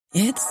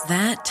It's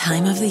that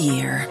time of the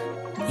year.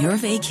 Your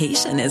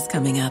vacation is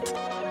coming up.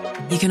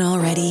 You can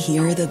already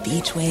hear the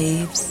beach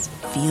waves,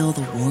 feel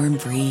the warm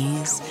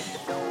breeze,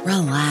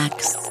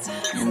 relax,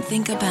 and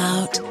think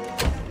about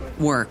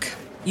work.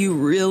 You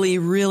really,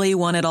 really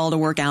want it all to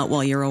work out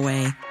while you're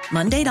away.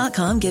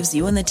 Monday.com gives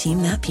you and the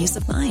team that peace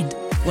of mind.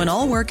 When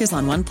all work is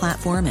on one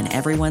platform and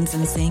everyone's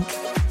in sync,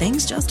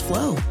 things just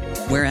flow.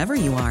 Wherever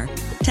you are,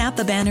 tap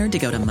the banner to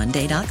go to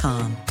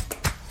Monday.com.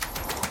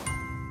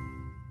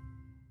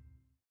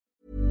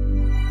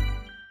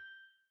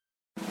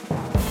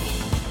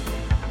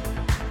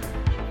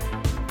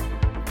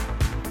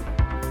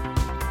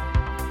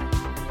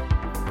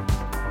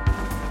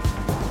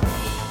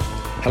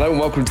 Hello and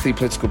welcome to the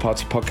Political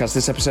Party Podcast.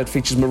 This episode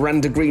features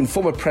Miranda Green,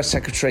 former press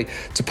secretary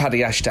to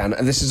Paddy Ashdown,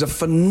 and this is a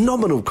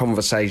phenomenal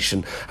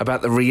conversation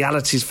about the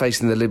realities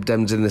facing the Lib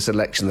Dems in this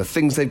election, the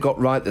things they've got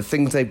right, the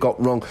things they've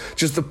got wrong,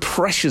 just the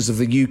pressures of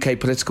the UK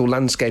political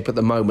landscape at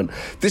the moment.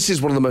 This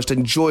is one of the most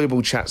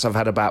enjoyable chats I've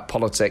had about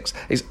politics.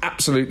 It's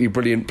absolutely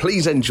brilliant.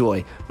 Please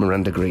enjoy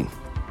Miranda Green.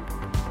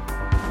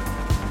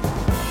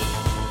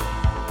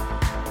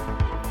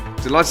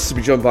 Delighted to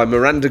be joined by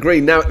Miranda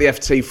Green, now at the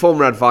FT,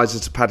 former advisor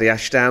to Paddy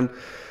Ashdown.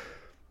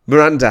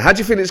 Miranda, how do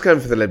you feel it's going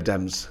for the Lib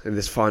Dems in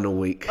this final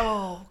week?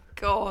 Oh,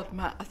 God,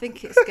 Matt, I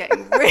think it's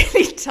getting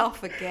really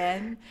tough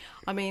again.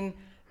 I mean,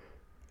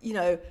 you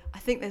know, I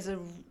think there's a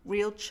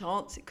real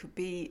chance it could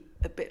be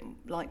a bit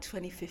like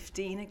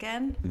 2015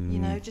 again. You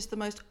know, just the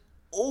most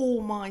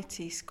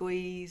almighty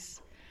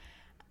squeeze.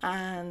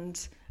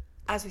 And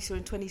as we saw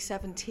in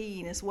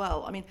 2017 as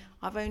well, I mean,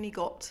 I've only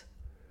got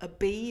a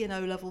B in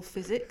O-level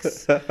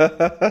physics,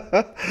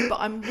 but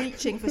I'm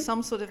reaching for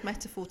some sort of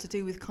metaphor to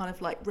do with kind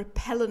of like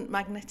repellent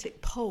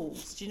magnetic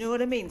poles. Do you know what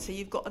I mean? So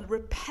you've got a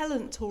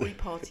repellent Tory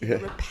party, a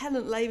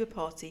repellent Labour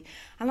Party,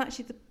 and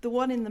actually the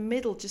one in the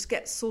middle just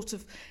gets sort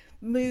of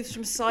moves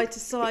from side to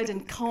side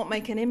and can't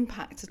make an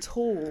impact at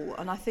all.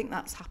 And I think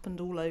that's happened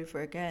all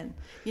over again,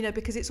 you know,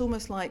 because it's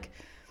almost like,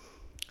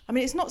 I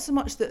mean, it's not so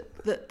much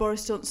that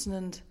Boris Johnson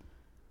and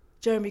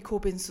Jeremy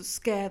Corbyn sort of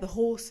scare the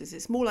horses.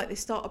 It's more like they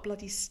start a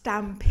bloody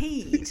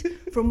stampede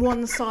from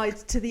one side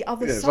to the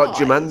other side. It's like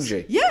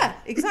Jumanji. Yeah,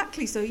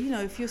 exactly. So, you know,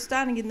 if you're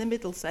standing in the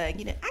middle saying,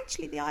 you know,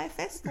 actually the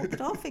IFS thought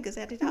that our figures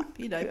added up,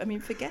 you know, I mean,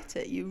 forget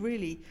it. You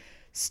really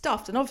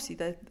stuffed. And obviously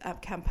the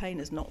campaign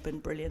has not been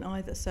brilliant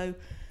either. So,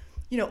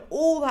 you know,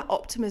 all that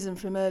optimism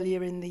from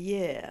earlier in the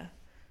year,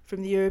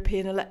 from the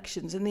European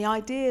elections, and the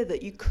idea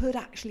that you could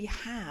actually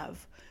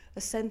have a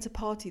centre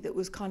party that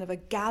was kind of a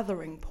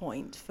gathering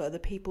point for the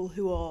people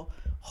who are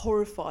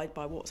horrified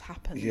by what's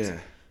happened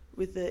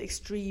with the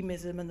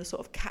extremism and the sort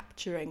of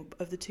capturing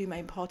of the two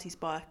main parties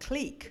by a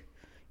clique,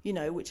 you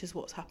know, which is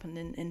what's happened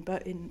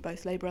in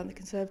both Labour and the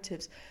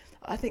Conservatives.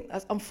 I think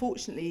that's,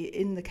 unfortunately,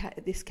 in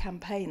this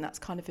campaign, that's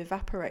kind of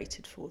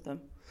evaporated for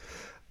them.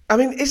 I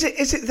mean, is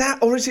it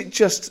that, or is it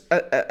just,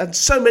 and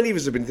so many of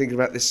us have been thinking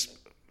about this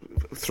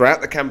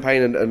throughout the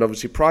campaign and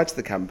obviously prior to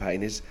the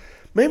campaign, is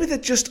maybe there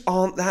just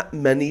aren't that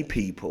many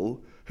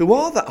people who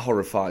are that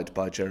horrified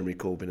by Jeremy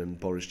Corbyn and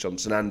Boris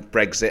Johnson and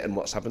Brexit and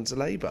what's happened to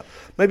Labour.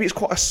 Maybe it's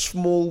quite a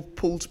small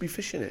pool to be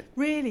fishing in.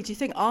 Really? Do you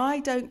think? I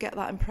don't get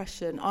that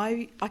impression.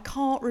 I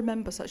can't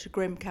remember such a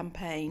grim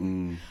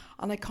campaign.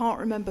 And I can't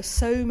remember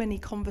so many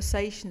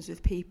conversations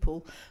with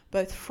people,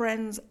 both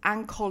friends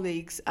and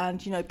colleagues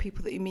and, you know,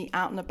 people that you meet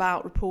out and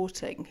about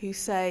reporting who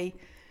say,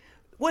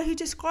 well, who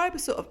describe a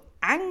sort of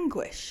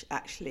anguish,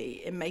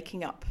 actually, in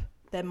making up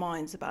their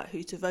minds about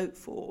who to vote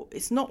for.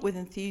 It's not with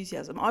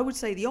enthusiasm. I would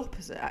say the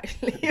opposite,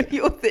 actually, of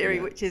your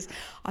theory, which is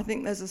I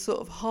think there's a sort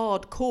of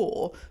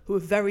hardcore who are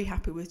very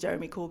happy with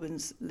Jeremy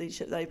Corbyn's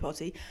leadership of the Labour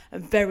Party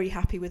and very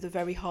happy with a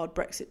very hard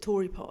Brexit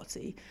Tory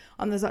party.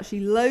 And there's actually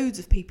loads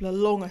of people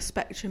along a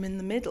spectrum in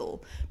the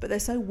middle, but they're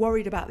so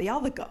worried about the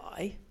other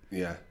guy,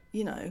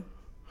 you know.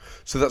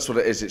 So that's what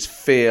it is. It's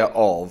fear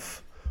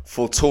of,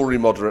 for Tory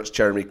moderates,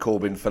 Jeremy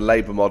Corbyn, for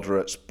Labour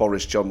moderates,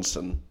 Boris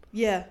Johnson.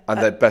 Yeah. And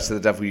they're better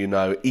the devil you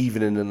know,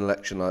 even in an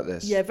election like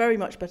this. Yeah, very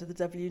much better the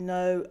devil you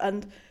know.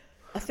 And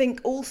I think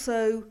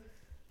also,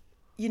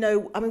 you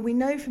know, I mean, we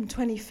know from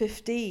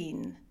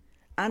 2015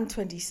 and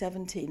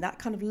 2017, that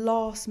kind of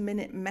last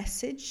minute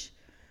message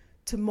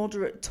to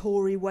moderate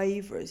Tory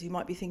waverers who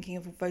might be thinking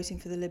of voting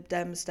for the Lib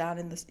Dems down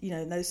in the, you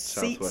know, in those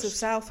seats of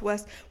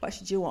Southwest. Well,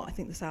 actually, do you know what? I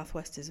think the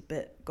Southwest is a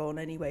bit gone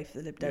anyway for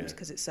the Lib Dems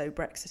because it's so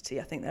Brexity.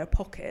 I think there are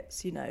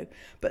pockets, you know,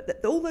 but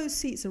all those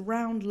seats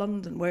around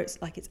London where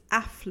it's like it's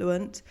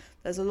affluent.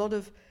 There's a lot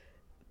of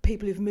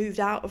people who've moved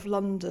out of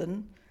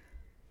London.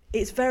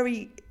 It's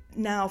very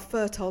now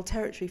fertile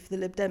territory for the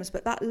Lib Dems,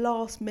 but that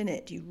last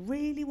minute, do you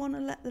really want to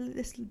let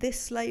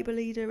this Labour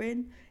leader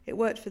in? It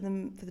worked for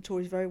them, for the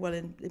Tories, very well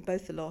in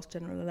both the last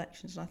general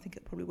elections, and I think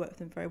it probably worked for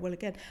them very well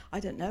again. I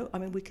don't know. I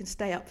mean, we can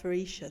stay up for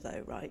Isha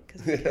though, right?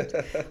 Because we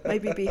could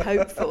maybe be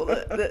hopeful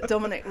that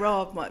Dominic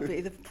Raab might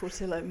be the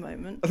Portillo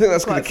moment. I think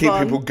that's going to keep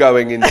people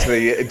going into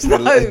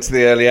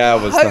the early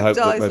hours. The hope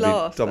that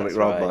maybe Dominic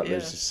Raab might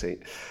lose his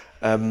seat.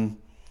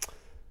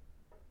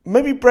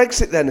 Maybe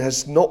Brexit then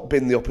has not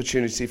been the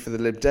opportunity for the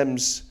Lib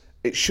Dems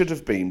it should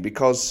have been,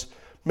 because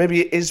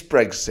maybe it is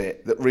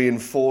Brexit that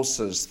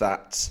reinforces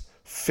that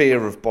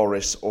fear of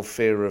Boris or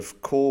fear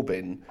of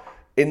Corbyn,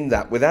 in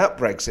that without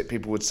Brexit,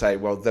 people would say,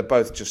 well, they're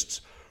both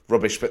just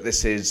rubbish, but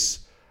this is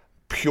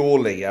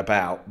purely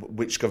about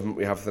which government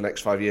we have for the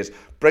next 5 years.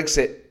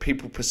 Brexit,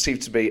 people perceive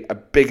to be a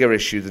bigger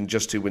issue than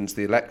just who wins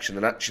the election.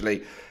 And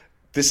actually,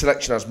 this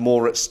election has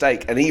more at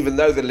stake. And even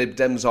though the Lib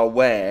Dems are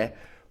where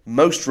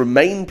most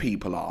Remain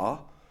people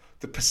are,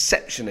 the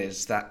perception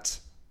is that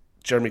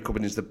Jeremy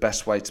Corbyn is the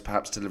best way to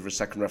perhaps deliver a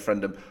second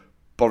referendum.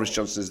 Boris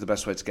Johnson is the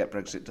best way to get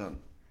Brexit done.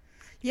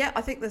 Yeah,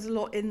 I think there's a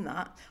lot in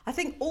that. I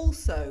think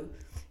also,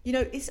 you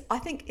know, I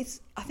think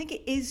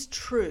it is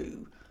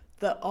true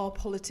that our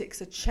politics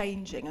are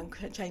changing and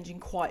changing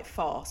quite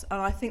fast.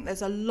 And I think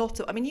there's a lot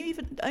of... I mean, you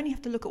even only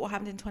have to look at what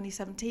happened in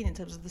 2017 in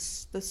terms of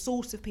the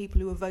sort of people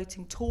who were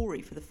voting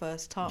Tory for the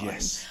first time.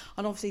 Yes.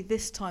 And obviously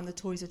this time the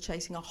Tories are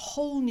chasing a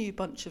whole new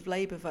bunch of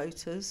Labour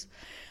voters.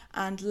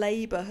 And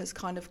Labour has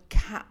kind of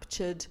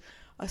captured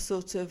a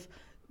sort of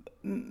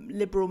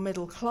liberal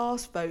middle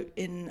class vote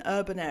in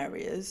urban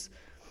areas.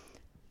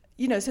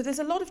 You know, so there's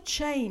a lot of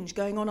change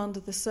going on under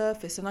the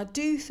surface, and I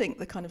do think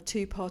the kind of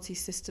two-party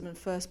system and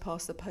first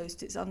past the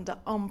post is under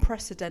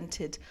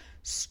unprecedented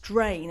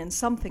strain, and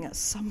something at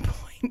some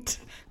point,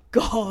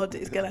 God,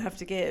 is going to have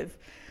to give.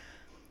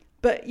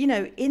 But, you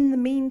know, in the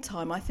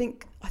meantime, I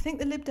think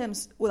the Lib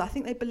Dems, well, I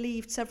think they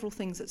believed several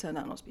things that turned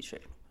out not to be true,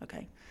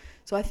 okay?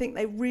 So I think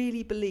they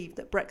really believed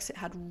that Brexit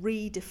had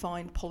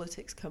redefined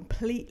politics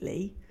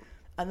completely,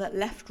 and that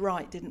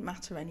left-right didn't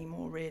matter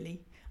anymore,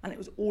 really. And it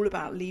was all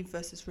about Leave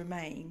versus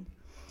Remain.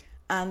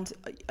 And,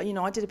 you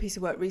know, I did a piece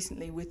of work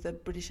recently with the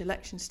British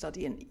election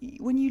study, and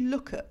when you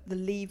look at the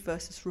Leave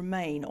versus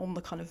Remain on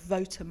the kind of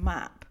voter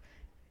map,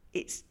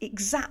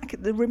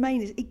 the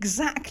Remain is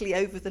exactly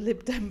over the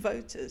Lib Dem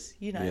voters,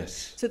 you know.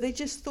 Yes. So they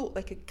just thought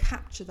they could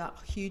capture that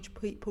huge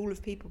pool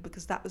of people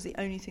because that was the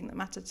only thing that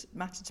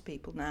mattered to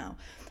people now.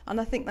 And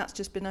I think that's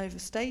just been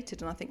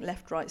overstated, and I think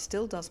left-right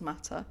still does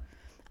matter.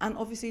 And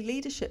obviously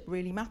leadership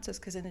really matters,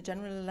 because in a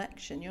general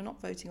election, you're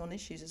not voting on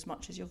issues as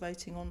much as you're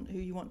voting on who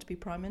you want to be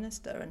Prime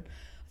Minister. And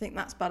I think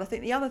that's bad. I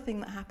think the other thing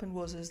that happened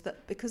is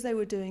that because they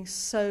were doing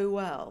so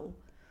well,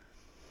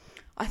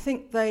 I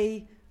think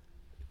they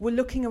were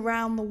looking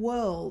around the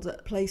world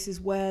at places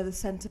where the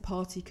Centre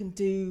Party can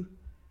do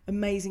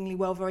amazingly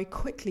well very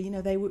quickly. You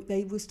know, they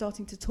were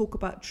starting to talk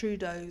about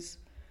Trudeau's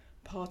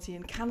party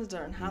in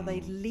Canada and how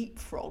they'd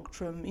leapfrogged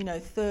from, you know,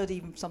 third,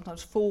 even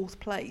sometimes fourth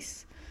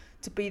place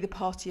to be the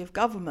party of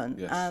government.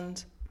 Yes.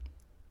 And,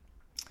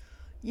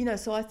 you know,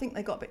 so I think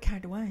they got a bit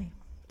carried away,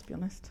 to be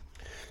honest.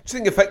 Do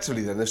you think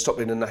effectively then they've stopped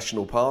being a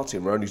national party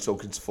and we're only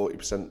talking to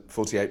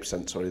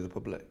 48% of the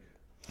public?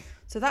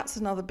 So that's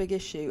another big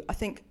issue. I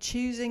think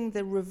choosing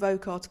the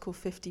revoke Article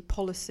 50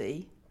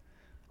 policy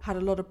had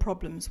a lot of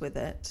problems with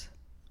it.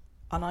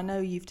 And I know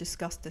you've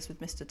discussed this with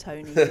Mr.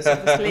 Tony.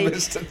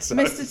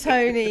 Mr.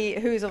 Tony,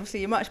 who is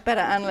obviously a much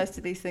better analyst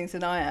of these things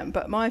than I am,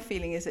 but my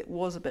feeling is it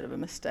was a bit of a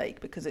mistake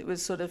because it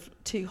was sort of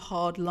too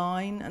hard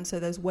line, and so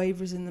those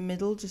waivers in the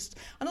middle and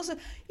also,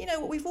 you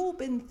know, we've all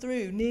been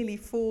through nearly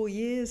 4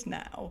 years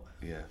now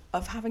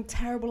of having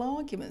terrible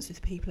arguments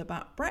with people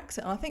about Brexit,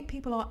 and I think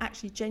people are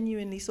actually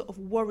genuinely sort of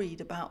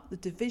worried about the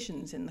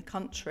divisions in the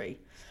country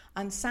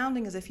and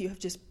sounding as if you have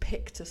just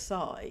picked a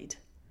side.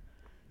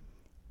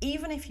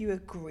 Even if you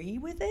agree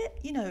with it,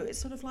 you know, it's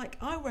sort of like,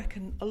 I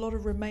reckon a lot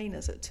of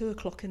Remainers at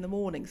 2:00 in the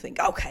morning think,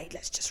 OK,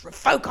 let's just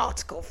revoke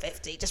Article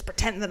 50, just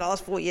pretend the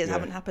last 4 years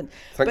haven't happened.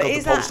 Thank God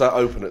the polls don't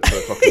open at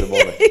 2:00 in the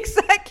morning.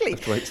 Exactly.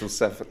 Let's wait till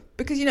 7.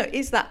 Because, you know,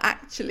 is that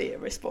actually a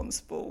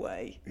responsible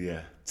way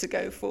to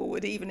go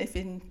forward, even if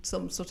in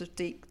some sort of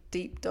deep,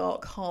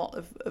 dark heart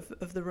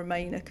of the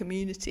Remainer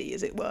community,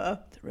 as it were,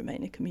 the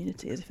Remainer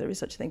community, as if there is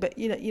such a thing. But,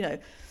 you know,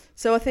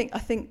 so I think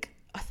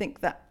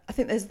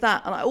there's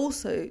that. And I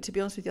also, to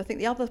be honest with you, I think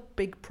the other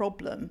big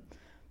problem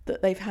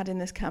that they've had in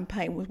this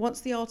campaign was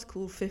once the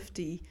Article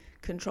 50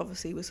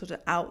 controversy was sort of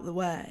out the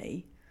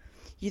way,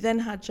 you then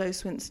had Jo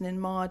Swinson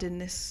mired in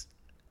this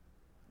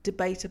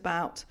debate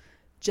about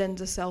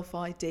gender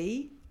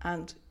self-ID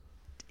and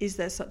is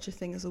there such a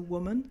thing as a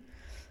woman?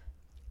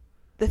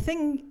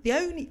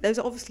 Those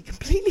are obviously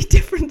completely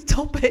different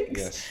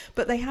topics,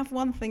 but they have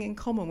one thing in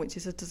common, which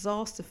is a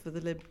disaster for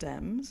the Lib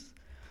Dems,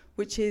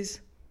 which is,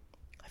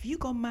 have you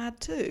gone mad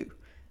too?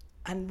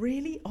 And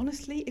really,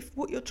 honestly, if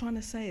what you're trying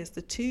to say is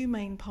the two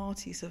main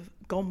parties have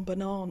gone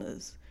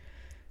bananas,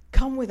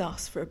 come with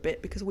us for a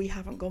bit because we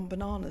haven't gone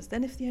bananas,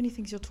 then if the only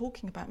things you're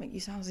talking about make you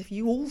sound as if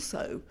you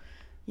also,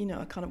 you know,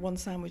 are kind of one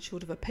sandwich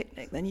short of a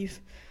picnic, then you've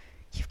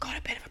got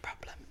a bit of a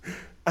problem.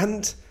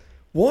 And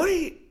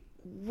why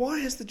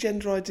has the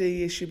gender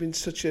ID issue been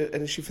such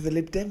an issue for the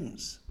Lib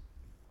Dems?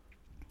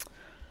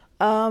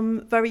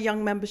 Very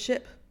young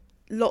membership.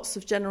 Lots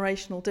of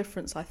generational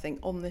difference, I think,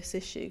 on this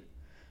issue.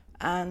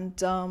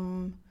 And,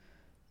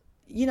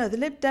 you know, the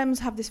Lib Dems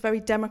have this very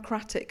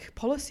democratic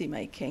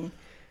policy-making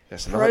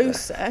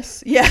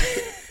process. Need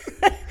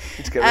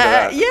to get rid of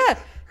that.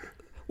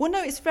 Well,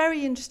 no, it's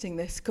very interesting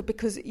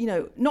because,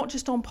 not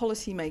just on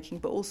policy making,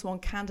 but also on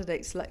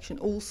candidate selection,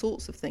 all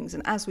sorts of things.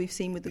 And as we've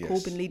seen with the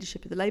Corbyn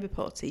leadership of the Labour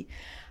Party,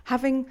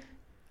 having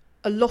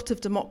a lot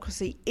of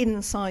democracy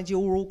inside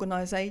your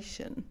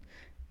organisation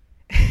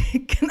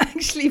can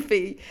actually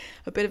be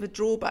a bit of a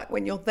drawback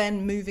when you're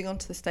then moving on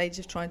to the stage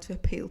of trying to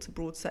appeal to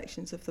broad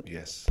sections of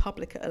the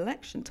public at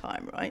election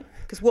time, right?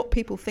 Because what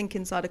people think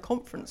inside a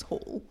conference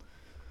hall,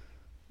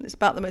 it's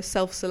about the most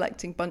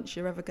self-selecting bunch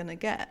you're ever going to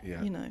get,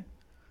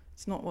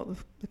 It's not what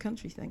the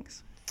country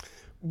thinks.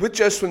 With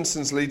Jo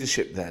Swinson's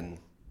leadership then,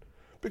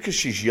 because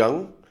she's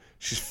young,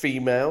 she's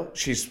female,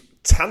 she's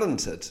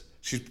talented,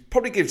 she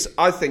probably gives,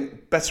 I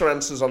think, better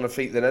answers on her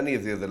feet than any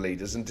of the other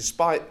leaders. And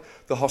despite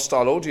the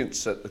hostile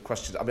audience at the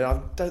question, I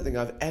don't think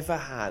I've ever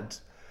had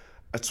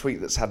a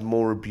tweet that's had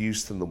more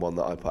abuse than the one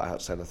that I put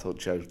out saying I thought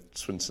Jo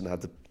Swinson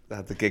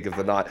had the gig of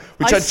the night,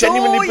 which I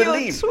genuinely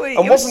believed.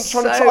 And wasn't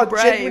trying to tell.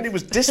 I genuinely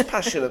was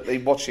dispassionately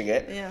watching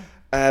it. Yeah.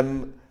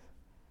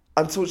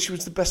 And thought she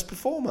was the best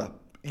performer.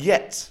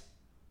 Yet,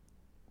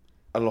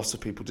 a lot of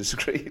people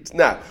disagreed.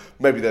 Now,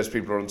 maybe those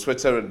people are on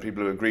Twitter and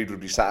people who agreed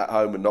would be sat at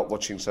home and not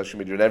watching social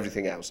media and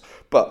everything else.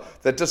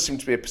 But there does seem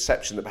to be a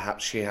perception that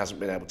perhaps she hasn't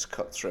been able to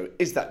cut through.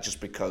 Is that just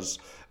because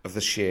of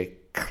the sheer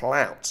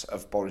clout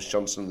of Boris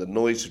Johnson and the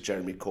noise of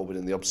Jeremy Corbyn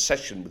and the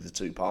obsession with the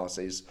two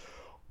parties?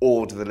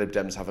 Or do the Lib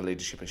Dems have a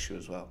leadership issue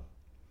as well?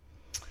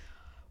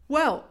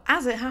 Well,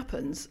 as it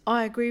happens,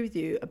 I agree with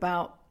you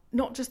about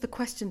not just the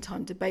question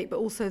time debate, but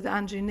also the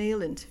Andrew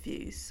Neil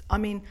interviews. I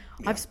mean,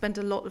 I've spent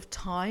a lot of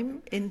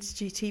time in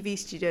TV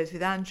studios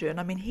with Andrew,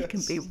 and he can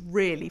be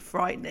really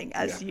frightening,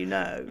 as you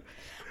know.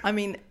 I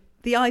mean,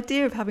 the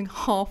idea of having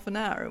half an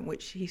hour in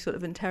which he sort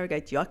of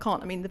interrogates you, I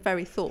can't. The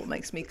very thought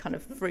makes me kind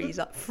of freeze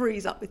up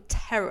with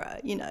terror,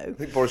 I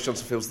think Boris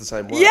Johnson feels the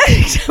same way.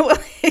 Yeah, well,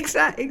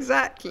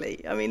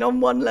 exactly.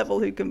 On one level,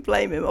 who can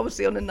blame him?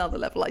 Obviously, on another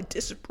level, I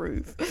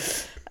disapprove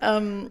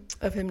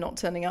of him not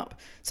turning up.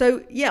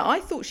 So, yeah,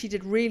 I thought she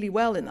did really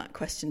well in that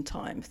question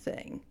time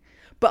thing.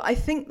 But I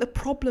think the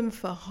problem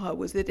for her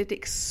was that it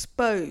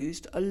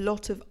exposed a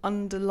lot of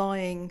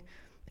underlying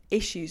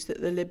issues that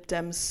the Lib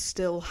Dems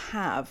still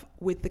have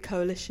with the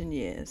coalition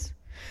years.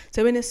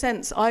 So in a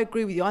sense, I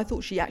agree with you. I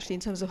thought she actually,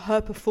 in terms of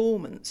her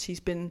performance, she's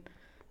been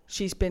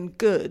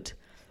good.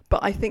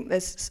 But I think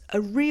there's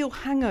a real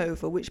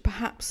hangover, which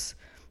perhaps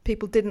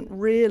people didn't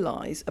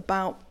realise,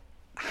 about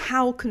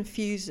how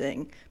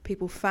confusing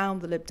people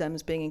found the Lib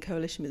Dems being in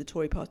coalition with the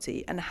Tory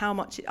party, and how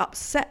much it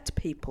upset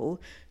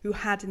people who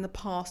had in the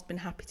past been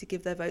happy to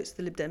give their votes to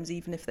the Lib Dems,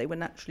 even if they were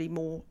naturally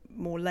more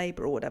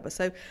Labour or whatever.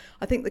 So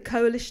I think the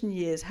coalition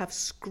years have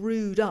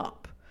screwed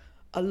up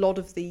a lot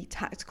of the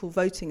tactical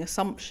voting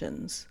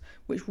assumptions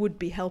which would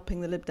be helping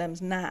the Lib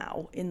Dems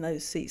now in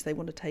those seats they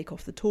want to take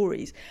off the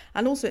Tories.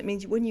 And also it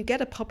means when you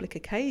get a public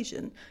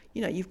occasion,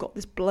 you've got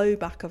this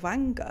blowback of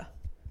anger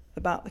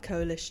about the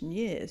coalition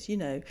years,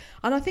 And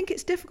I think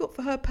it's difficult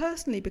for her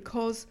personally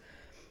because,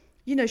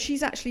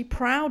 she's actually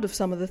proud of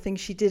some of the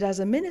things she did as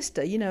a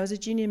minister. As a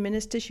junior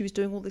minister, she was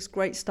doing all this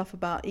great stuff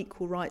about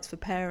equal rights for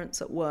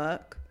parents at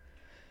work.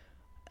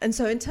 And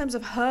so in terms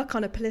of her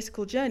kind of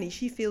political journey,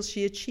 she feels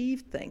she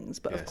achieved things.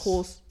 But of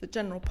course, the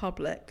general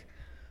public,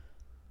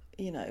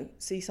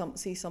 see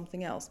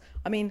something else.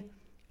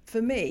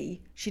 For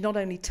me, she not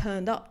only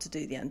turned up to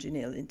do the Andrew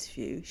Neil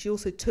interview, she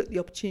also took the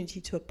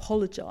opportunity to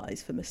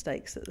apologise for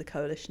mistakes that the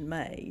coalition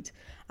made.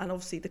 And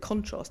obviously the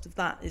contrast of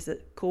that is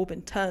that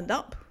Corbyn turned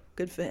up,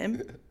 good for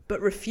him, but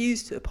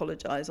refused to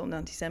apologise on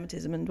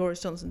anti-Semitism, and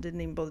Boris Johnson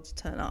didn't even bother to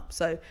turn up.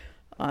 So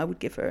I would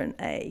give her an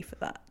A for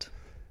that.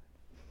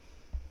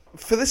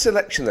 For this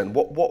election then,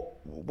 what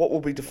will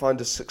be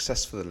defined as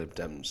success for the Lib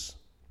Dems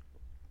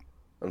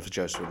and for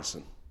Jo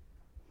Swinson?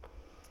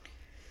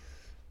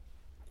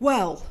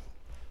 Well,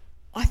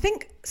 I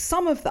think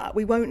some of that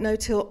we won't know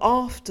till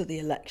after the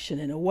election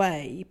in a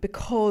way,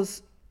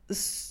 because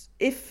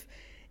if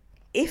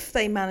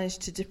they manage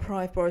to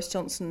deprive Boris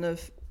Johnson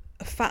of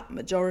a fat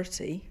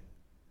majority,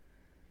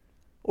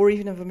 or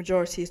even of a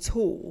majority at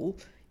all,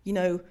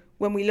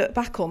 when we look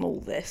back on all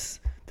this,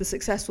 the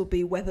success will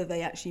be whether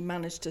they actually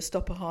manage to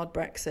stop a hard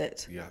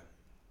Brexit,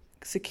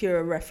 secure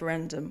a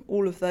referendum,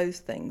 all of those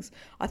things.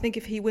 I think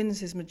if he wins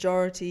his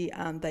majority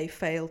and they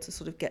fail to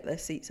sort of get their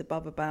seats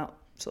above about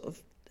sort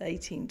of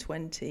 18,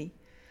 20,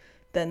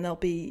 then there'll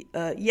be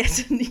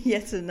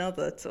yet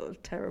another sort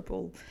of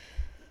terrible,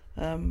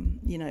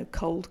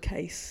 cold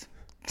case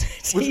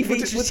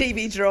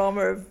TV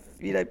drama of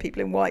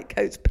people in white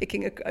coats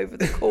picking over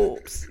the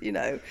corpse,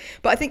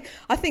 But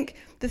I think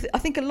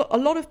a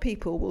lot of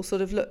people will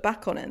sort of look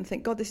back on it and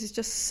think, God, this is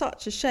just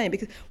such a shame.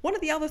 Because one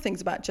of the other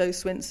things about Jo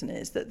Swinson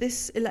is that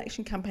this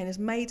election campaign has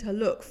made her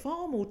look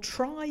far more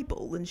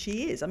tribal than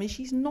she is.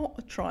 She's not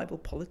a tribal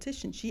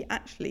politician. She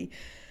actually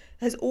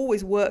has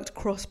always worked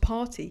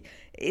cross-party.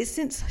 It's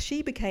since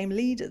she became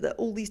leader that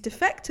all these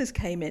defectors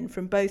came in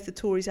from both the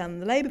Tories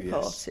and the Labour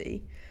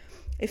Party.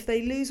 If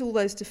they lose all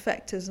those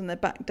defectors and they're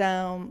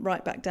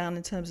right back down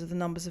in terms of the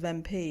numbers of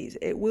MPs,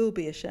 it will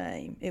be a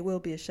shame. It will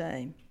be a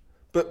shame.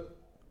 But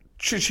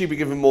should she be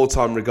given more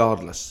time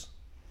regardless?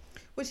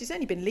 Well, she's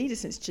only been leader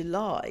since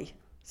July.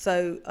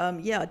 So,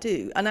 yeah, I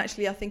do. And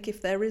actually, I think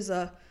if there is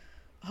a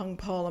hung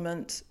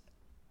parliament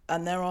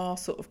and there are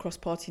sort of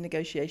cross-party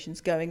negotiations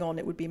going on,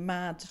 it would be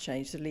mad to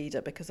change the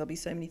leader because there'll be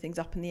so many things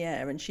up in the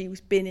air. And she's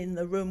been in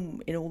the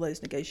room in all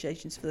those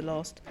negotiations for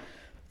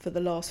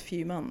the last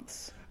few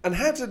months. And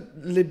how do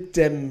Lib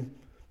Dem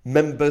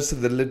members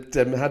of the Lib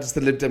Dem, how does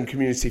the Lib Dem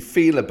community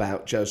feel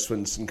about Jo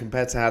Swinson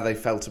compared to how they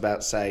felt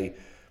about, say,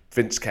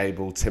 Vince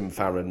Cable, Tim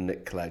Farron,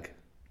 Nick Clegg?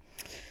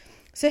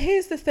 So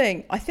here's the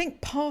thing. I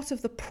think part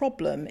of the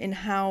problem in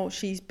how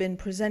she's been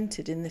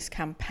presented in this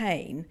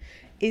campaign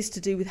is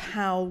to do with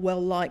how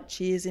well liked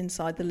she is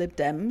inside the Lib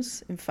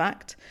Dems, in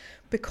fact,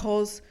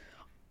 because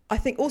I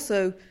think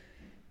also,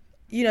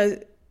 you know,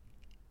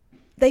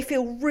 they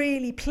feel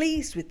really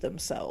pleased with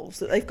themselves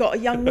that they've got a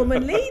young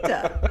woman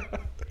leader.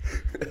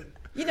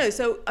 You know,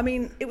 so, I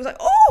mean, it was like,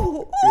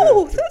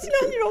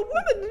 39-year-old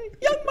woman,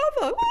 young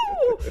mother,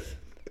 oh.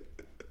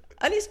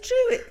 And it's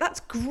true, that's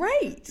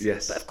great.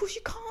 Yes. But of course, you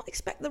can't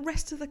expect the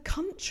rest of the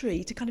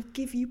country to kind of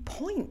give you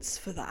points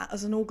for that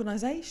as an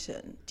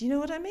organisation. Do you know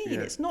what I mean? Yeah.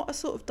 It's not a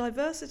sort of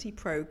diversity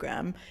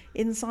programme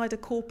inside a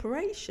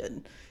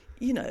corporation,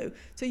 you know.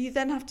 So you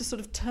then have to sort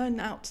of turn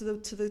out to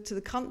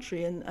the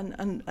country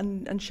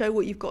and show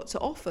what you've got to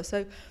offer.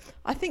 So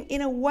I think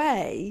in a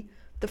way,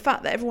 the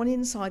fact that everyone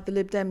inside the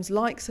Lib Dems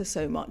likes her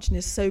so much and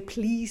is so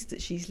pleased that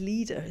she's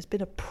leader has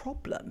been a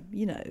problem,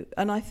 you know.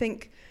 And I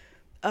think,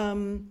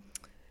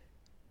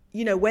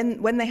 you know,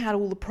 when they had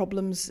all the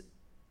problems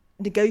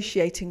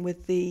negotiating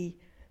with the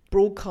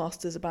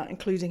broadcasters about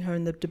including her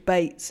in the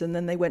debates, and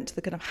then they went to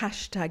the kind of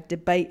hashtag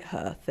debate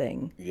her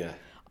thing. Yeah.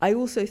 I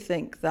also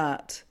think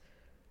that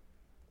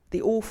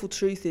the awful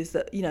truth is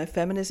that, you know,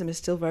 feminism is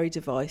still very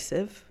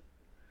divisive.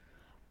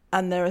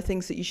 And there are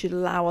things that you should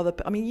allow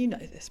I mean, you know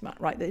this, Matt,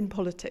 right? That in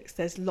politics,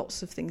 there's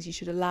lots of things you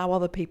should allow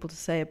other people to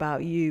say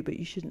about you, but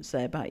you shouldn't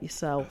say about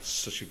yourself. That's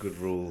such a good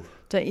rule.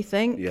 Don't you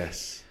think?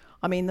 Yes.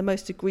 I mean, the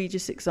most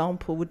egregious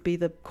example would be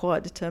the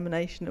quiet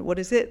determination of, what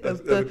is it?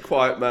 The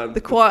quiet man.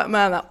 The quiet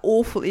man, that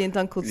awful Ian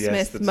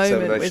Duncan-Smith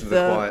moment with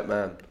the quiet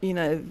man. You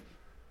know,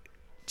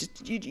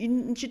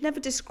 you should never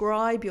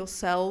describe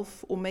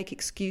yourself or make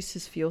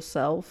excuses for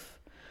yourself.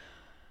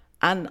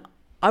 And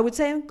I would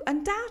say,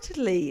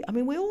 undoubtedly, I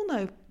mean, we all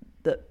know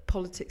that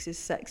politics is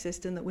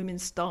sexist and that women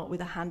start with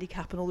a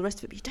handicap and all the rest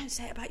of it, but you don't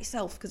say it about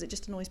yourself because it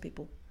just annoys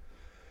people.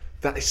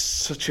 That is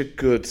such a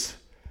good...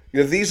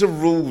 You know, these are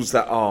rules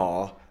that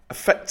are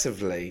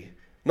effectively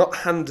not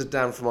handed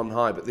down from on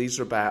high, but these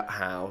are about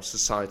how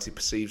society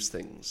perceives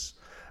things.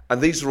 And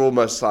these are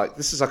almost like...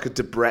 This is like a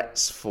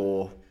Debrett's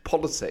for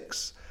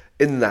politics,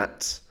 in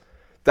that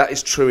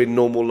is true in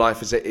normal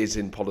life as it is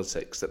in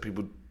politics, that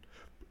people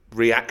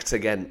react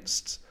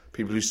against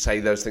people who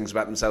say those things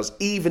about themselves,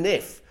 even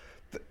if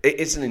it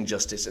is an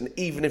injustice, and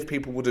even if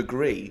people would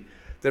agree,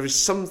 there is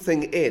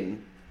something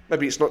in,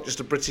 maybe it's not just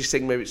a British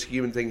thing, maybe it's a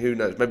human thing, who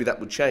knows, maybe that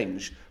would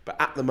change, but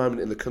at the moment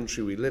in the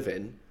country we live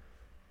in,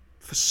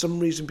 for some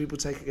reason people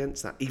take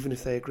against that, even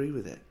if they agree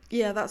with it.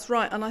 Yeah, that's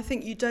right, and I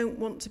think you don't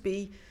want to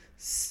be...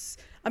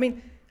 I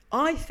mean,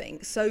 I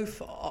think so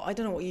far, I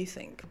don't know what you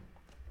think,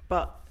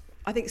 but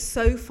I think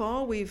so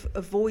far we've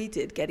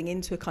avoided getting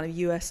into a kind of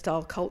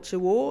US-style culture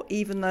war,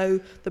 even though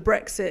the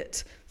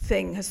Brexit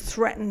thing has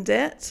threatened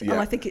it. Yeah. And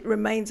I think it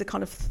remains a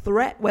kind of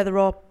threat, whether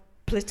our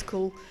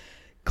political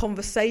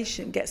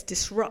conversation gets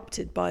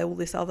disrupted by all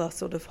this other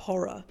sort of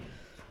horror.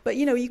 But,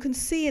 you know, you can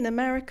see in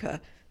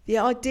America, the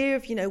idea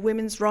of, you know,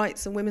 women's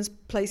rights and women's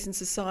place in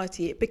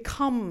society, it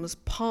becomes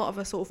part of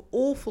a sort of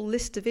awful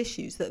list of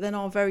issues that then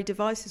are very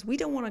divisive. We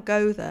don't want to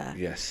go there.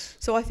 Yes.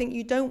 So I think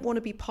you don't want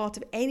to be part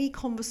of any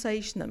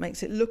conversation that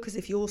makes it look as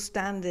if you're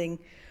standing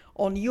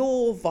on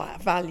your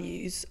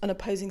values and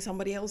opposing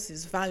somebody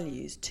else's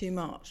values too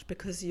much,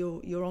 because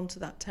you're onto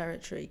that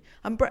territory.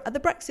 And the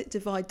Brexit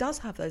divide does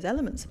have those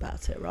elements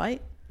about it,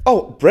 right?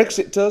 Oh,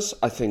 Brexit does.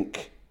 I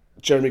think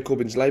Jeremy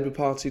Corbyn's Labour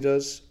Party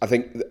does. I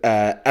think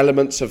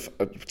elements of...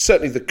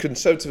 certainly the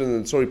Conservative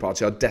and the Tory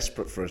Party are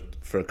desperate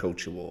for a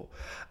culture war.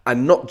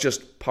 And not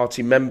just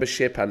party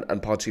membership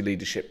and party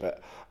leadership,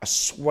 but a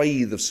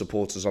swathe of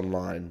supporters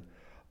online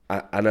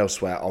and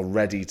elsewhere are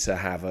ready to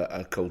have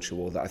a culture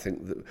war that I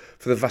think that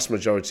for the vast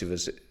majority of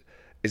us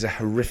is a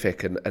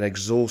horrific and an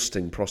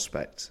exhausting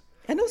prospect.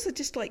 And also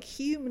just like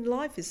human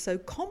life is so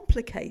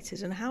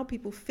complicated, and how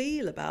people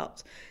feel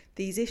about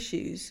these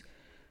issues...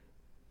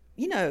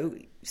 You know,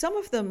 some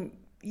of them,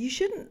 you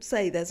shouldn't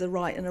say there's a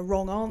right and a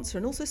wrong answer.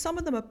 And also some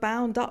of them are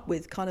bound up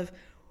with kind of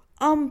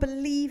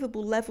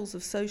unbelievable levels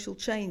of social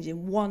change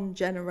in one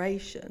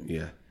generation.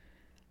 Yeah.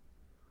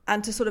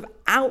 And to sort of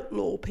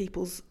outlaw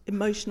people's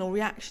emotional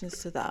reactions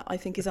to that, I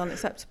think is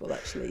unacceptable,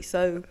 actually.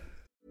 So...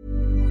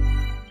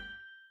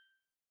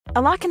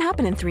 A lot can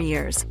happen in 3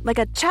 years, like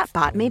a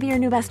chatbot may be your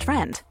new best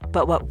friend.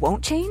 But what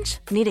won't change?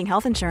 Needing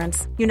health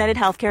insurance. United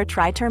Healthcare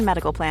Tri-Term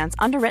Medical Plans,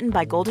 underwritten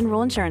by Golden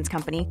Rule Insurance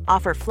Company,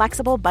 offer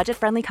flexible,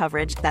 budget-friendly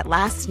coverage that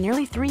lasts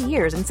nearly 3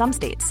 years in some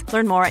states.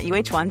 Learn more at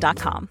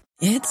uh1.com.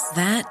 It's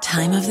that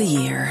time of the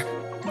year.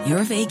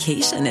 Your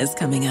vacation is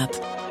coming up.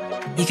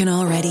 You can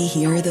already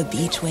hear the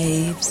beach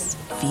waves,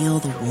 feel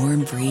the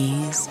warm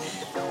breeze,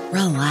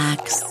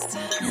 relax,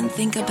 and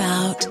think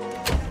about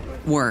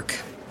work.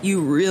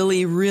 You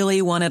really,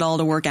 really want it all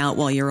to work out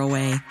while you're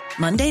away.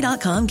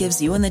 Monday.com gives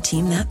you and the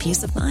team that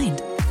peace of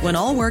mind. When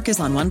all work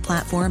is on one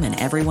platform and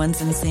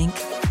everyone's in sync,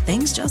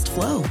 things just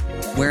flow.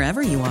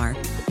 Wherever you are,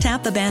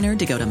 tap the banner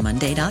to go to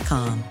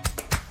Monday.com.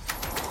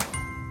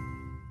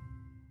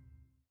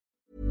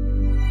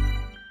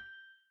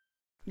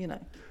 You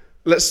know.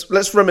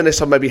 Let's reminisce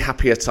on maybe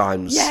happier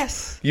times.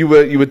 Yes. You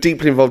were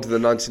deeply involved in the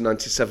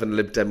 1997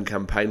 Lib Dem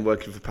campaign,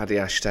 working for Paddy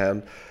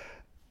Ashdown.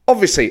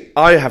 Obviously,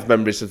 I have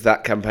memories of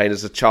that campaign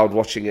as a child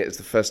watching it. It's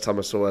the first time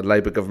I saw a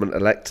Labour government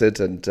elected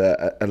and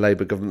a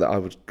Labour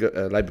government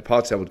a Labour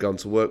Party I would go on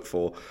to work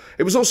for.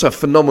 It was also a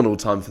phenomenal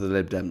time for the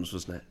Lib Dems,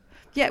 wasn't it?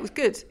 Yeah, it was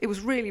good. It was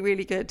really,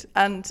 really good.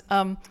 And,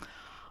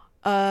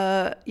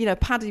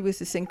 Paddy was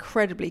this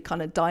incredibly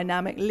kind of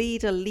dynamic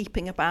leader,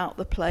 leaping about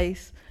the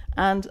place.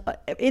 And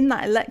in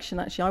that election,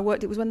 actually,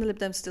 it was when the Lib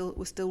Dems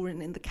were still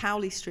in the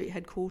Cowley Street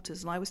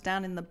headquarters, and I was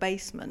down in the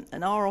basement.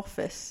 In our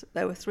office,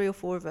 there were 3 or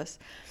 4 of us,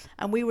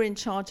 and we were in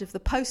charge of the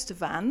poster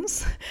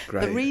vans,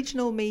 Great. the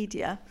regional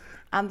media,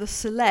 and the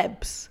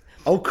celebs.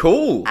 Oh,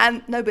 cool.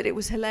 And no, but it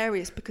was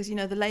hilarious because,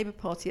 the Labour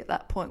Party at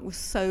that point was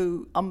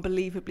so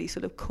unbelievably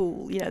sort of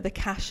cool. The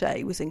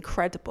cachet was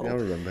incredible. Yeah, I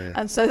remember, yeah.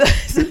 And so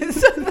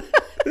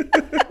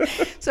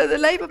so the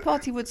Labour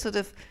Party would sort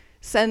of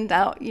send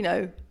out,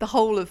 the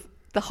whole of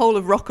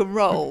rock and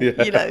roll,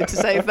 to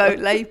say vote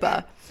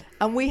Labour.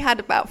 And we had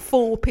about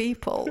 4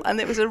 people, and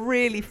it was a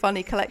really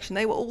funny collection.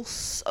 They were all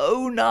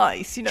so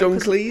nice. John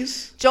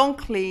Cleese? John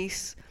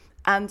Cleese,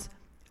 and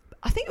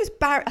I think it was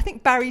Barry. I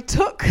think Barry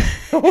Took,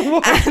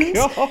 God.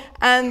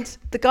 and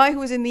the guy who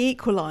was in The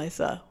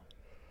Equalizer.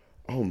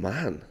 Oh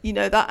man!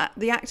 That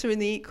the actor in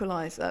The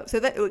Equalizer. So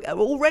that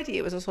already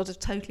it was a sort of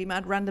totally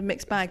mad, random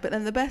mixed bag. But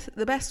then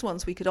the best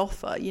ones we could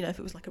offer, if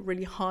it was like a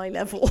really high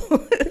level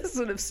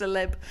sort of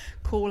celeb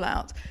call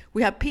out,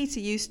 we had Peter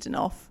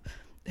Ustinov,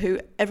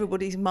 who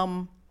everybody's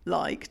mum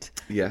liked,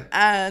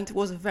 and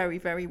was a very,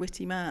 very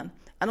witty man.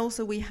 And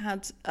also we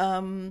had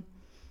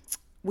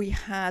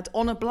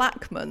Honor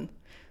Blackman.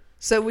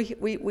 So we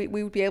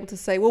would be able to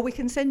say, well, we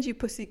can send you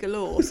Pussy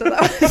Galore. So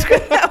that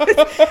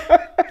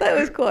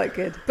was quite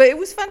good. But it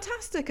was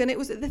fantastic. And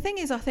the thing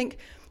is, I think,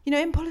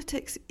 in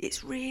politics,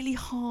 it's really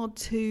hard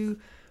to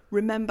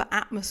remember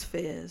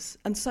atmospheres.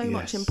 And so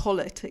much in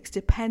politics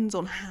depends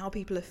on how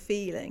people are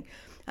feeling.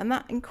 And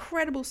that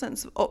incredible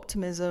sense of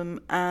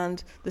optimism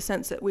and the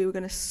sense that we were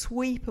going to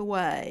sweep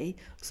away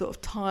sort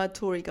of tired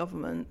Tory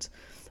government.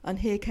 And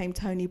here came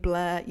Tony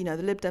Blair, the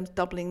Lib Dems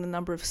doubling the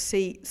number of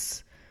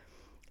seats.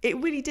 It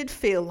really did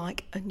feel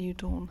like a new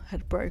dawn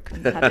had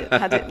broken,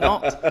 had it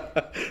not.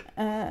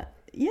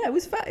 It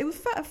was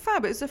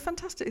fab. It was a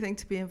fantastic thing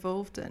to be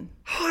involved in.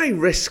 High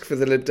risk for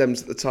the Lib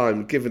Dems at the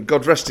time, given,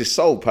 God rest his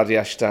soul, Paddy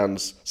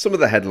Ashdown's, some of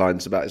the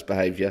headlines about his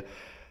behaviour,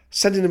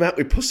 sending him out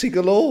with Pussy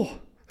Galore.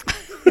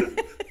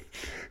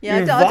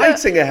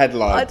 Inviting a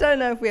headline. I don't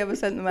know if we ever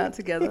sent them out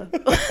together.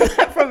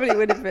 That probably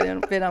would have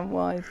been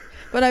unwise.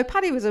 But no,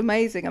 Paddy was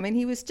amazing. I mean,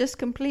 he was just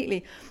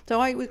completely... So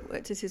I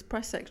worked as his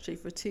press secretary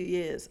for 2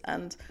 years.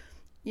 And,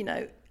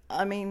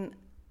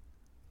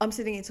 I'm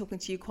sitting here talking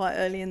to you quite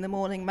early in the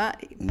morning,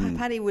 Matt.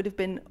 Paddy would have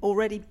been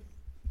already... Do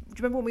you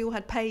remember when we all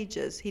had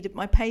pagers?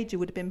 My pager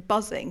would have been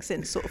buzzing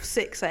since sort of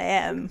 6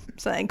 a.m.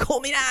 saying, call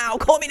me now.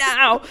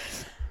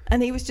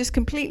 And he was just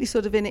completely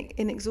sort of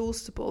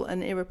inexhaustible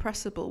and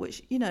irrepressible,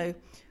 which,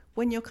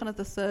 when you're kind of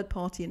the third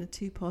party in a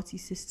 2-party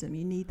system,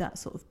 you need that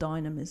sort of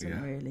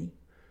dynamism, really.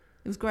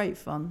 It was great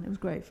fun.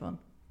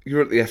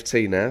 You're at the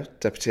FT now,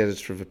 Deputy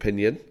Editor of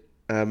Opinion.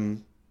 Do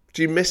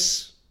you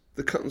miss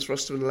the Cuttons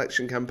Ruston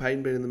election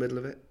campaign, being in the middle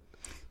of it?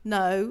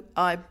 No,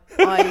 I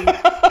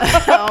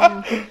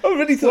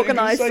really thought what can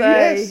I say?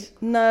 Yes.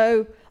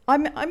 No,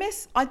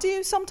 I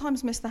do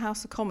sometimes miss the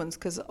House of Commons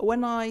because I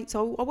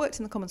worked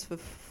in the Commons for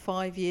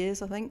 5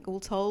 years, I think, all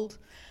told,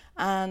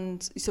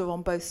 and sort of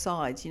on both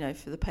sides,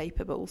 for the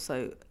paper, but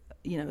also,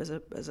 as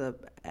a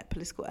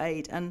political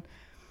aide. And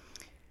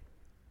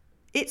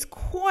it's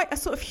quite a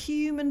sort of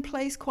human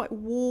place, quite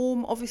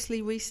warm. Obviously,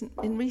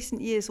 in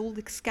recent years, all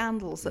the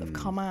scandals that have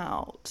come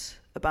out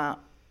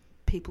about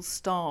people's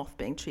staff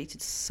being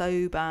treated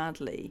so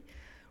badly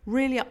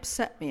really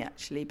upset me,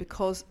 actually,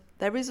 because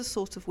there is a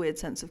sort of weird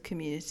sense of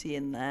community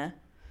in there.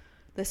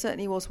 There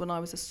certainly was when I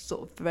was a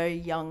sort of very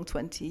young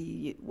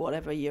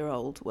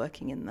 20-whatever-year-old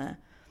working in there.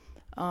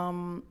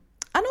 And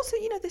also,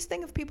 this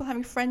thing of people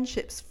having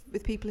friendships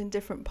with people in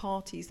different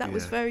parties, that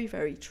was very,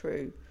 very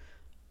true.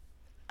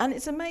 And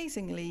it's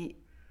amazingly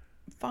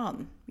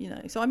fun,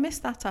 So I miss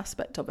that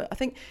aspect of it. I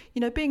think,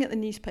 being at the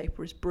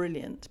newspaper is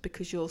brilliant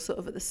because you're sort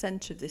of at the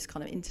centre of this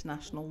kind of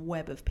international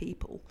web of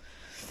people.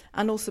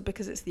 And also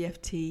because it's the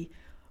FT,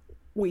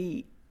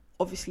 we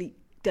obviously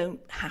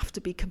don't have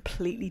to be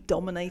completely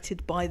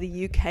dominated by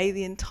the UK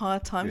the entire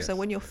time. Yes. So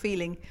when you're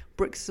feeling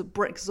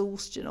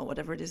Brexhaustion or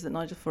whatever it is that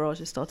Nigel Farage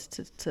has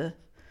started to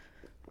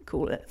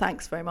call it.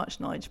 Thanks very much,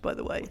 Nige, by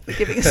the way, for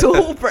giving us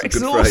all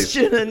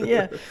Brexhaustion.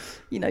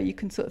 And you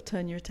can sort of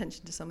turn your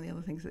attention to some of the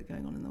other things that are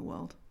going on in the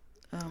world.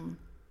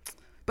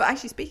 But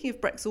actually, speaking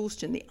of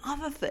Brexhaustion, the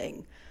other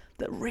thing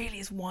that really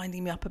is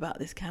winding me up about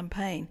this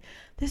campaign,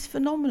 this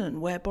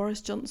phenomenon where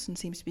Boris Johnson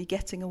seems to be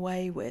getting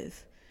away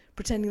with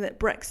pretending that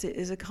Brexit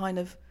is a kind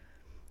of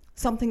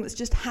something that's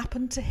just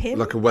happened to him.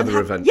 Like a weather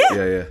event.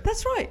 Yeah,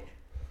 that's right.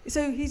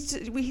 So he's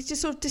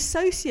just sort of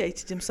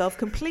dissociated himself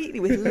completely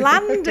with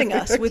landing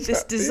us with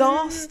this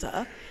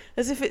disaster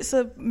as if it's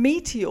a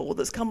meteor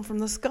that's come from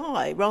the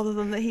sky rather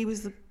than that he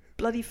was the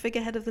bloody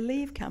figurehead of the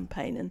Leave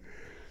campaign. And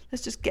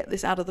let's just get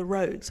this out of the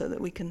road so that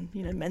we can,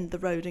 mend the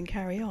road and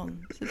carry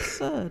on. It's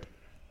absurd.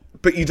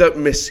 But you don't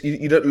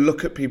you don't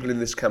look at people in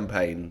this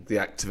campaign, the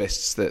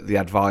activists, the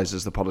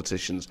advisors, the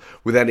politicians,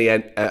 with any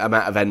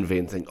amount of envy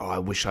and think, I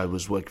wish I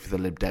was working for the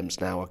Lib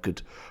Dems now. I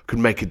could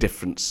make a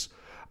difference.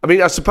 I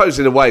mean, I suppose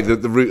in a way the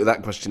root of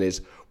that question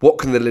is, what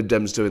can the Lib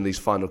Dems do in these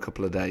final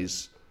couple of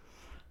days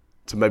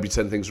to maybe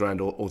turn things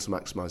around or to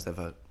maximise their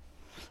vote?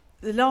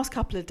 The last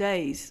couple of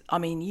days, I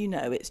mean,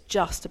 it's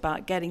just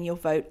about getting your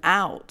vote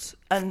out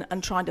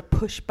and trying to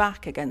push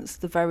back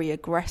against the very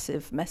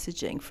aggressive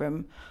messaging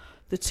from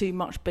the two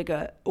much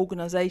bigger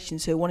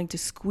organisations who are wanting to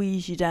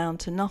squeeze you down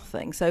to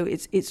nothing. So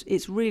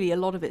it's really a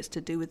lot of it's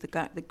to do with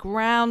the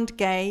ground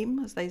game,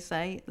 as they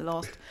say, the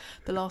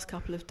last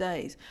couple of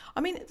days.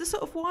 I mean, the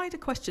sort of wider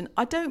question,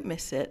 I don't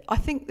miss it. I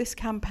think this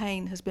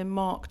campaign has been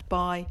marked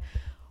by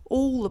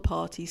all the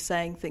parties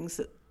saying things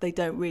that they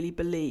don't really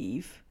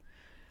believe.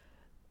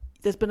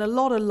 There's been a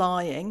lot of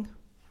lying.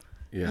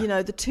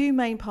 Yeah. The two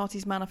main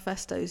parties'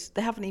 manifestos,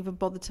 they haven't even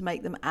bothered to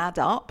make them add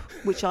up,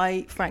 which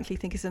I frankly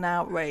think is an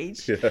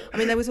outrage. Yeah. I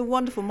mean, there was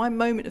my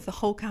moment of the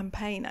whole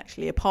campaign,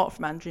 actually, apart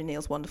from Andrew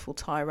Neil's wonderful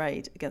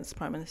tirade against the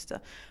Prime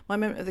Minister, my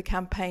moment of the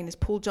campaign is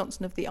Paul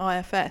Johnson of the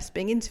IFS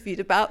being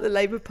interviewed about the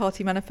Labour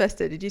Party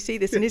manifesto. Did you see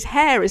this? And his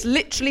hair is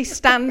literally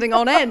standing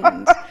on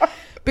end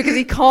because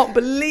he can't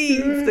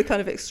believe the kind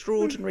of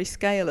extraordinary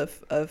scale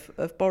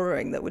of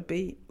borrowing that would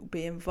be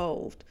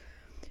involved.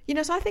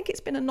 So I think it's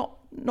been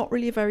not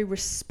really a very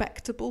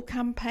respectable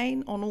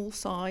campaign on all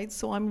sides.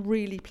 So I'm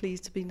really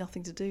pleased to be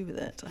nothing to do with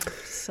it, I have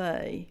to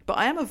say. But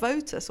I am a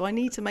voter, so I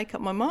need to make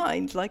up my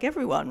mind, like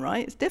everyone,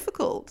 right? It's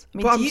difficult.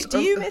 I mean,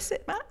 do you miss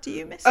it, Matt? Do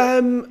you miss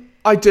it?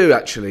 I do,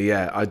 actually,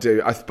 yeah, I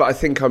do. But I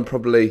think I'm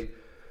probably...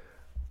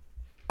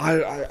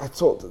 I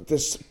thought that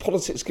this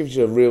politics gives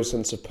you a real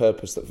sense of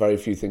purpose that very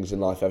few things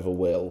in life ever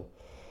will.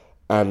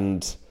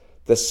 And...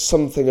 there's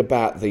something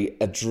about the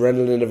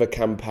adrenaline of a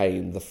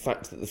campaign, the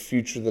fact that the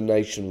future of the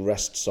nation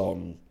rests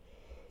on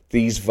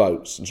these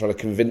votes and trying to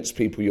convince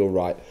people you're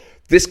right.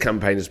 This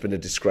campaign has been a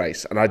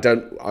disgrace, and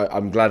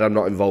I'm glad I'm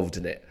not involved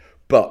in it.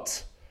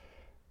 But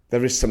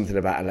there is something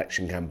about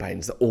election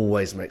campaigns that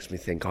always makes me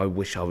think, I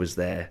wish I was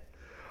there.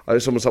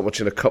 It's almost like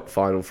watching a cup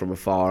final from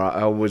afar.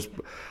 I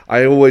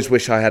always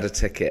wish I had a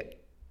ticket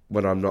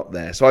when I'm not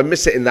there. So I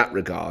miss it in that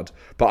regard,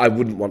 but I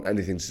wouldn't want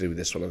anything to do with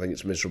this one. I think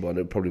it's miserable, and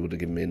it probably would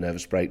have given me a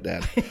nervous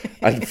breakdown.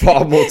 And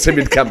far more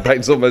timid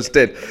campaigns almost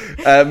did.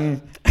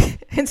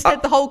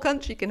 Instead, the whole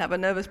country can have a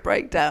nervous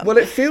breakdown. Well,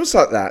 it feels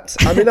like that.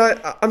 I mean,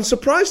 I'm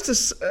surprised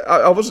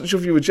I wasn't sure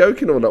if you were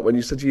joking or not when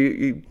you said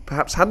you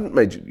perhaps hadn't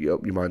made your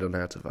mind on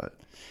how to vote.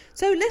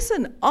 So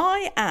listen,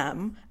 I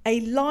am a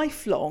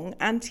lifelong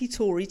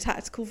anti-Tory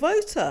tactical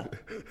voter.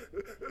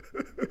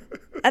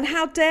 And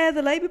how dare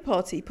the Labour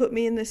Party put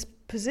me in this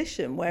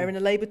position where in a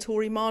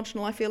Labour-Tory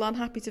marginal I feel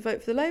unhappy to vote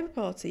for the Labour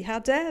Party? How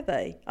dare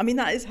they? I mean,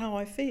 that is how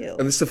I feel.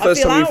 And this is the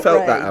first time you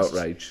felt that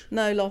outrage?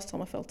 No, last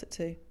time I felt it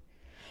too.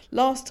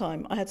 Last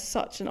time I had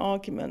such an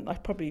argument, I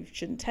probably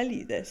shouldn't tell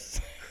you this.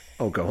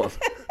 Oh, go on.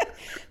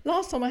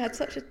 Last time I had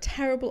such a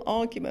terrible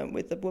argument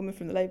with the woman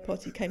from the Labour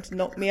Party who came to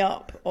knock me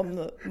up on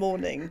the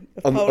morning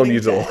of polling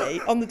day,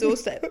 on the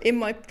doorstep, in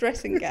my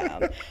dressing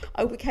gown.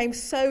 I became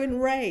so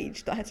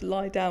enraged that I had to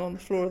lie down on the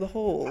floor of the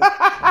hall.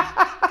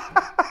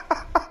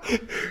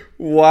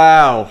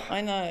 Wow.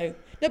 I know.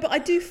 No, but I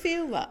do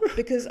feel that,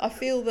 because I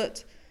feel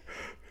that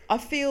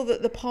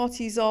the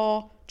parties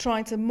are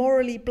trying to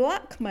morally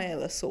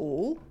blackmail us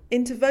all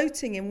into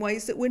voting in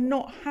ways that we're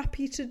not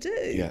happy to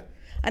do. Yeah.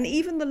 And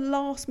even the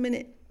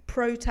last-minute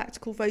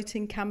pro-tactical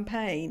voting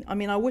campaign, I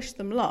mean, I wish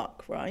them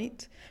luck,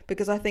 right?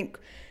 Because I think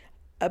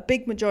a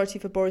big majority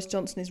for Boris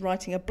Johnson is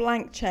writing a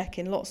blank cheque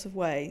in lots of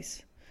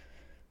ways.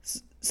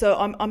 So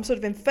I'm sort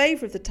of in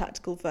favour of the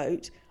tactical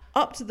vote,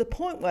 up to the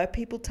point where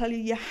people tell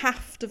you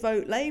have to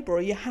vote Labour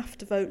or you have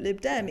to vote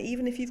Lib Dem,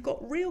 even if you've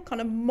got real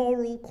kind of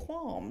moral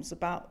qualms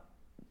about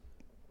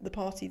the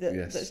party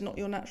that's not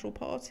your natural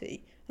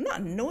party. And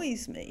that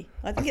annoys me.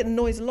 I think it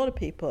annoys a lot of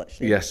people,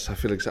 actually. Yes, I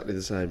feel exactly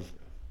the same.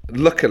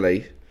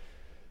 Luckily,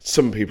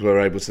 some people are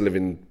able to live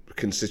in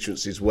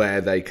constituencies where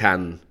they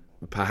can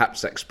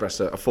perhaps express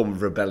a form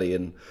of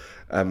rebellion.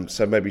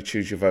 So maybe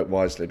choose your vote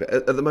wisely. But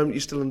at the moment,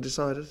 you're still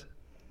undecided?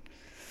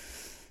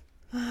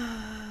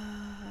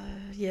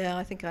 Yeah,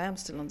 I think I am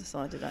still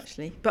undecided,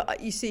 actually.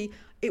 But you see,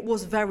 it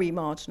was very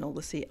marginal,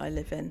 the seat I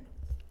live in.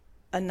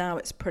 And now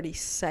it's pretty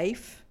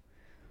safe.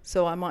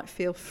 So I might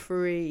feel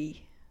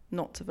free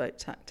not to vote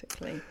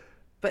tactically.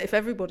 But if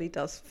everybody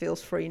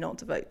feels free not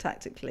to vote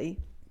tactically,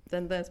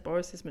 then there's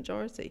Boris's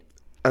majority.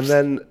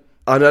 And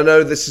I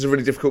know this is a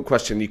really difficult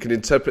question. You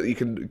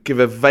can give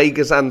a vague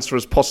answer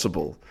as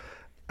possible.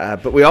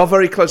 But we are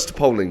very close to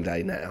polling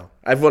day now.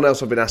 Everyone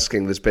else I've been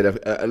asking, there's been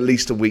at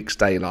least a week's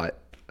daylight.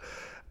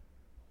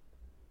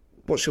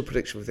 What's your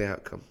prediction of the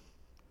outcome?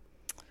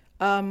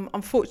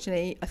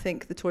 Unfortunately, I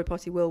think the Tory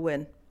party will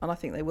win, and I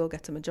think they will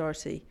get a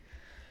majority.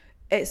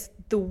 It's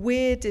the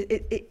weird...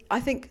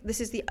 I think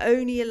this is the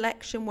only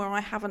election where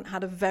I haven't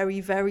had a very,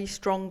 very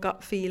strong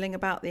gut feeling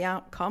about the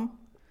outcome.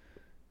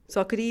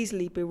 So I could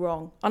easily be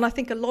wrong. And I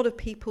think a lot of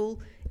people,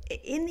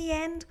 in the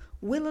end,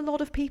 will a lot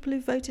of people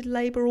who voted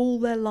Labour all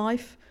their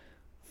life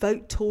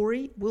vote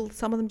Tory? Will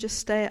some of them just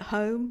stay at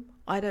home?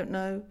 I don't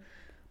know.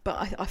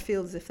 But I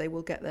feel as if they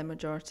will get their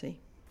majority.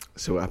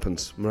 See what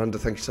happens. Miranda,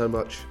 thank you so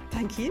much.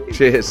 Thank you.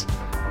 Cheers.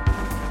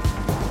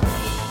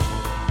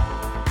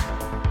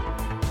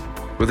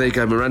 Well, there you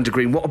go, Miranda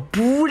Green. What a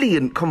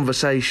brilliant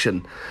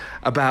conversation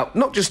about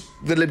not just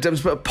the Lib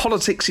Dems, but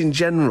politics in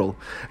general.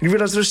 And you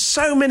realise there are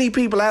so many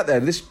people out there,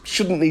 this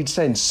shouldn't need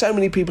saying, so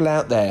many people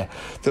out there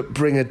that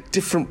bring a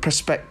different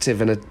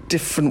perspective and a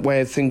different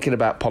way of thinking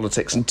about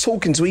politics, and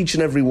talking to each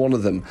and every one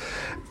of them.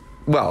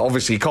 Well,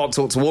 obviously, you can't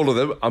talk to all of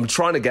them. I'm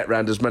trying to get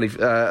round as many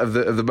of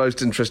the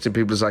most interesting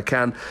people as I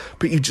can.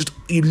 But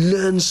you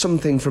learn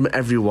something from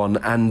everyone.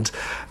 And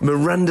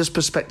Miranda's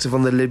perspective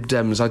on the Lib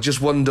Dems, I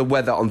just wonder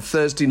whether on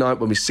Thursday night,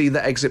 when we see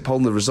the exit poll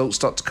and the results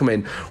start to come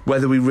in,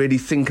 whether we really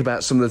think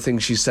about some of the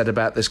things she said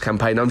about this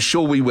campaign. I'm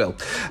sure we will.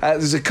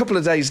 There's a couple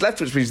of days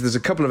left, which means there's a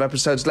couple of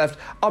episodes left.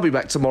 I'll be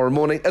back tomorrow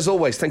morning. As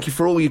always, thank you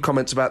for all your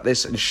comments about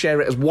this, and share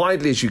it as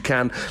widely as you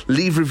can.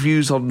 Leave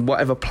reviews on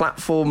whatever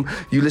platform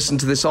you listen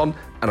to this on,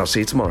 and I'll see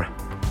you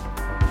tomorrow.